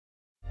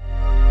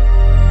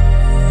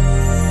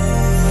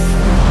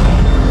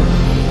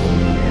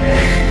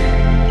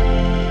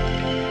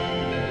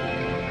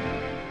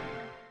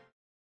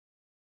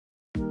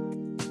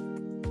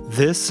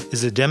This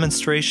is a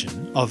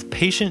demonstration of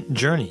patient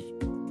journey,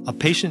 a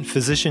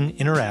patient-physician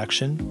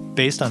interaction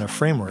based on a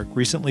framework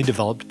recently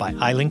developed by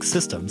iLink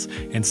Systems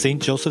and St.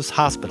 Joseph's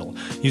Hospital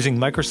using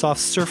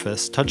Microsoft's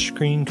Surface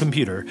touchscreen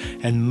computer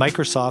and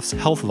Microsoft's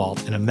Health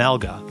Vault and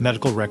Amalga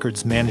medical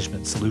records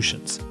management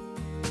solutions.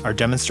 Our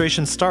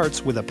demonstration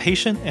starts with a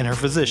patient and her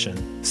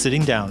physician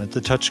sitting down at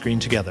the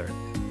touchscreen together.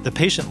 The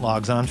patient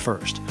logs on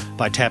first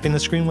by tapping the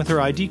screen with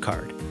her ID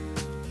card,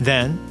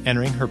 then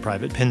entering her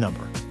private PIN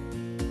number.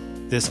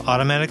 This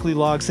automatically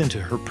logs into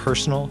her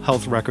personal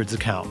health records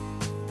account.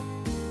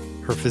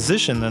 Her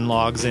physician then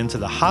logs into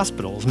the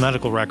hospital's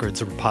medical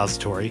records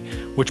repository,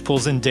 which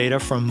pulls in data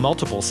from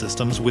multiple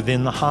systems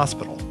within the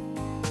hospital.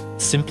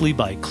 Simply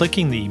by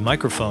clicking the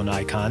microphone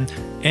icon,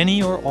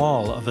 any or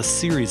all of a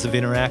series of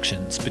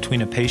interactions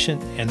between a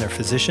patient and their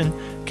physician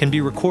can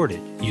be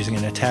recorded using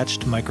an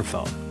attached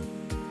microphone.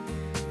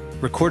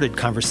 Recorded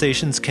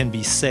conversations can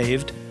be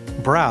saved,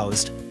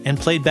 browsed, and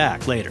played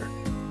back later.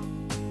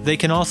 They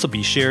can also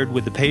be shared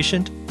with the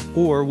patient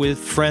or with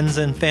friends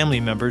and family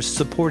members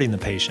supporting the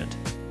patient.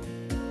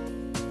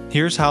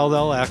 Here's how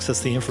they'll access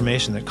the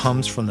information that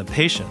comes from the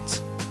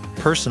patient's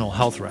personal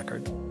health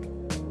record.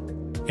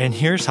 And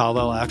here's how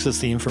they'll access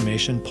the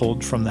information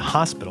pulled from the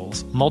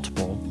hospital's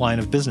multiple line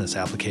of business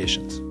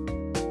applications.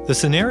 The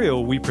scenario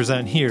we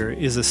present here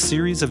is a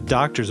series of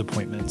doctor's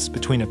appointments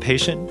between a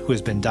patient who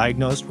has been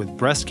diagnosed with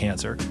breast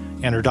cancer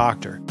and her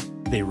doctor.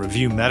 They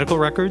review medical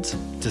records,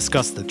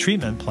 discuss the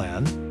treatment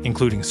plan,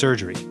 including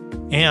surgery,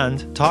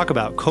 and talk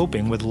about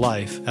coping with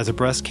life as a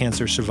breast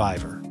cancer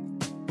survivor.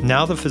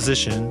 Now the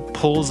physician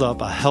pulls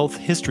up a health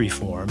history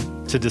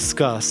form to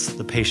discuss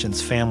the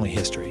patient's family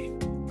history.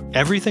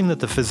 Everything that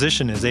the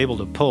physician is able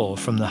to pull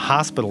from the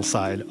hospital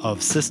side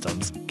of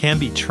systems can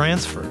be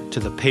transferred to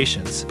the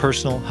patient's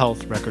personal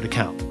health record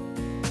account,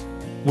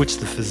 which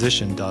the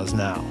physician does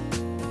now.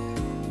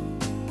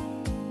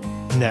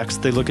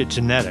 Next, they look at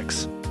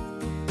genetics.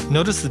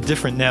 Notice the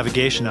different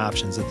navigation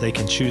options that they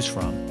can choose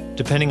from,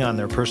 depending on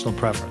their personal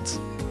preference.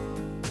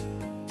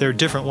 There are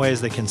different ways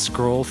they can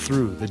scroll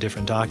through the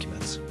different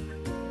documents.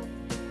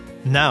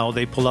 Now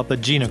they pull up a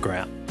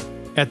genogram.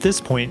 At this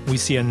point, we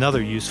see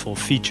another useful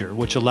feature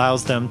which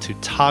allows them to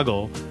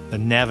toggle the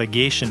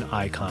navigation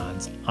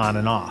icons on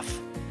and off.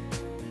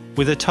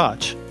 With a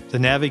touch, the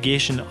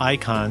navigation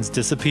icons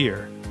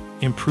disappear,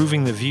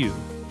 improving the view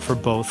for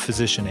both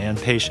physician and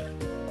patient.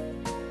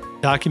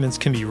 Documents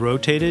can be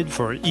rotated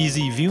for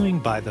easy viewing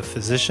by the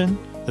physician,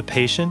 the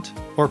patient,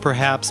 or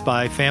perhaps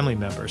by family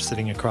members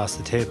sitting across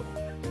the table.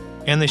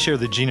 And they share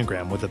the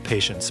genogram with the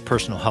patient's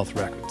personal health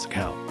records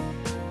account.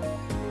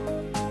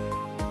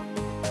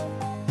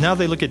 Now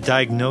they look at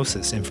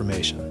diagnosis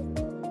information.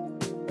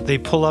 They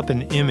pull up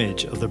an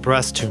image of the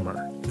breast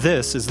tumor.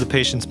 This is the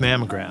patient's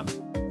mammogram.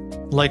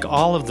 Like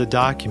all of the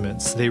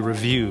documents they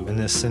review in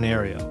this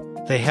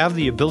scenario, they have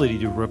the ability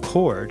to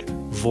record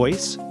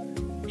voice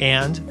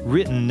and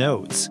written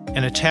notes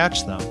and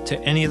attach them to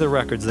any of the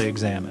records they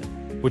examine,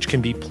 which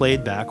can be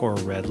played back or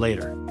read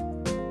later.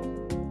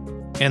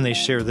 And they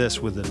share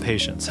this with the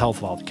patient's Health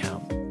Vault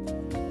account.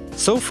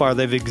 So far,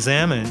 they've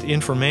examined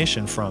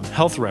information from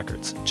health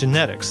records,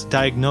 genetics,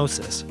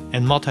 diagnosis,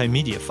 and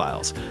multimedia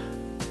files,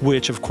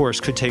 which of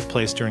course could take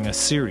place during a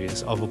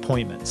series of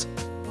appointments.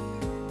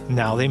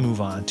 Now they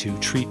move on to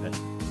treatment.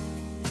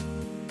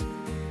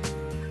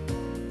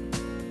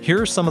 Here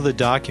are some of the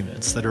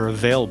documents that are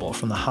available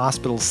from the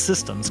hospital's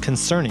systems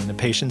concerning the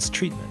patient's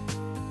treatment.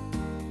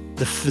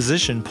 The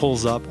physician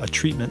pulls up a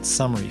treatment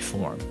summary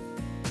form.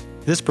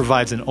 This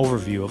provides an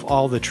overview of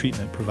all the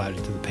treatment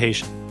provided to the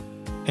patient.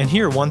 And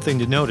here, one thing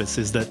to notice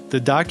is that the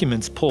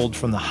documents pulled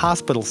from the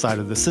hospital side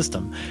of the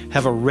system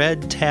have a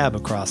red tab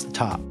across the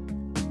top,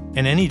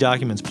 and any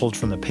documents pulled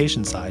from the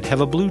patient side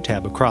have a blue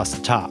tab across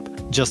the top,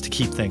 just to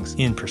keep things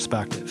in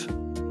perspective.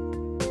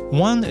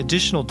 One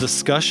additional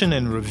discussion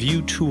and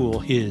review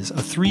tool is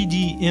a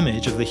 3D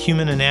image of the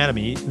human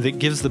anatomy that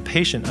gives the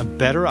patient a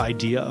better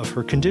idea of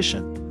her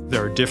condition.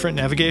 There are different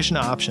navigation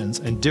options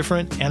and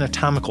different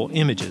anatomical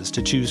images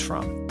to choose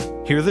from.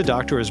 Here the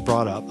doctor has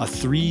brought up a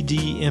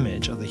 3D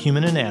image of the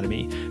human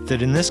anatomy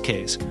that in this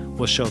case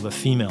will show the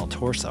female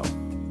torso.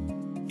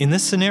 In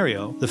this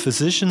scenario, the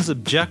physician's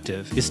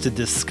objective is to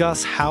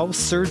discuss how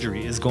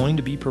surgery is going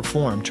to be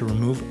performed to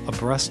remove a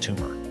breast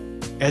tumor.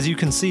 As you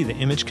can see, the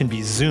image can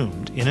be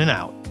zoomed in and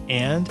out,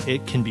 and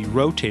it can be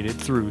rotated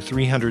through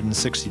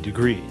 360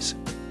 degrees.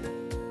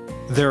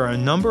 There are a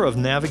number of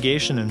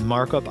navigation and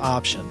markup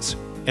options,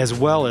 as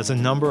well as a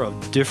number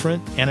of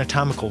different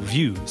anatomical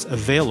views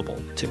available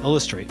to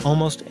illustrate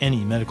almost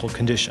any medical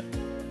condition.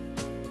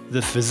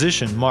 The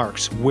physician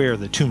marks where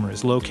the tumor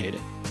is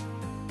located.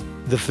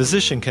 The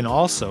physician can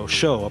also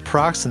show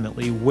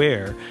approximately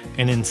where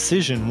an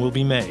incision will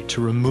be made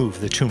to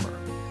remove the tumor.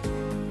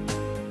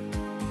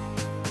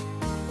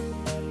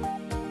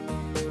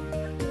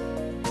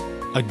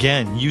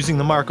 Again, using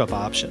the markup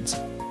options,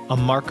 a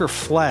marker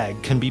flag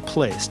can be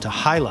placed to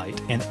highlight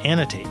and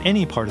annotate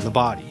any part of the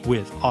body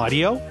with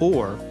audio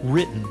or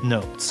written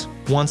notes.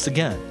 Once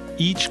again,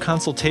 Each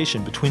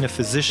consultation between a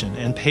physician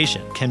and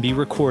patient can be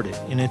recorded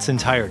in its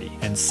entirety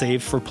and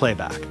saved for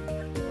playback.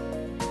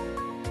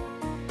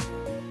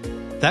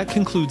 That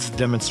concludes the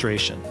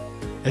demonstration.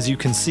 As you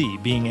can see,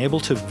 being able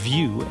to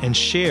view and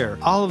share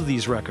all of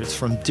these records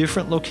from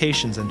different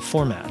locations and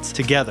formats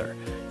together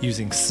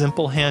using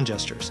simple hand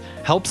gestures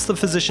helps the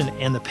physician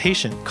and the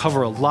patient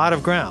cover a lot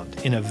of ground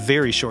in a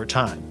very short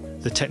time.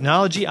 The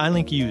technology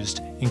iLink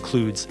used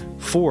includes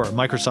 4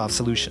 Microsoft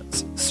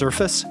solutions: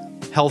 Surface,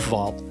 Health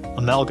Vault,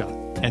 Amelga,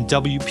 and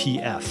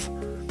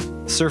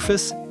WPF.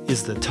 Surface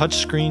is the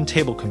touchscreen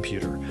table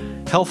computer.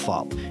 Health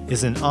Vault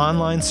is an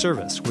online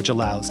service which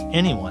allows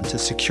anyone to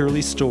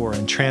securely store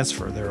and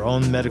transfer their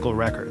own medical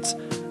records.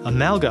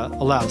 Amelga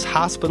allows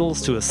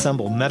hospitals to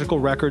assemble medical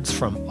records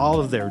from all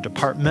of their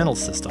departmental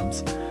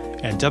systems,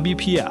 and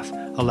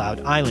WPF allowed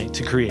iLink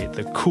to create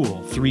the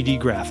cool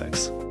 3D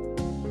graphics.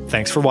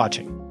 Thanks for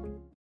watching.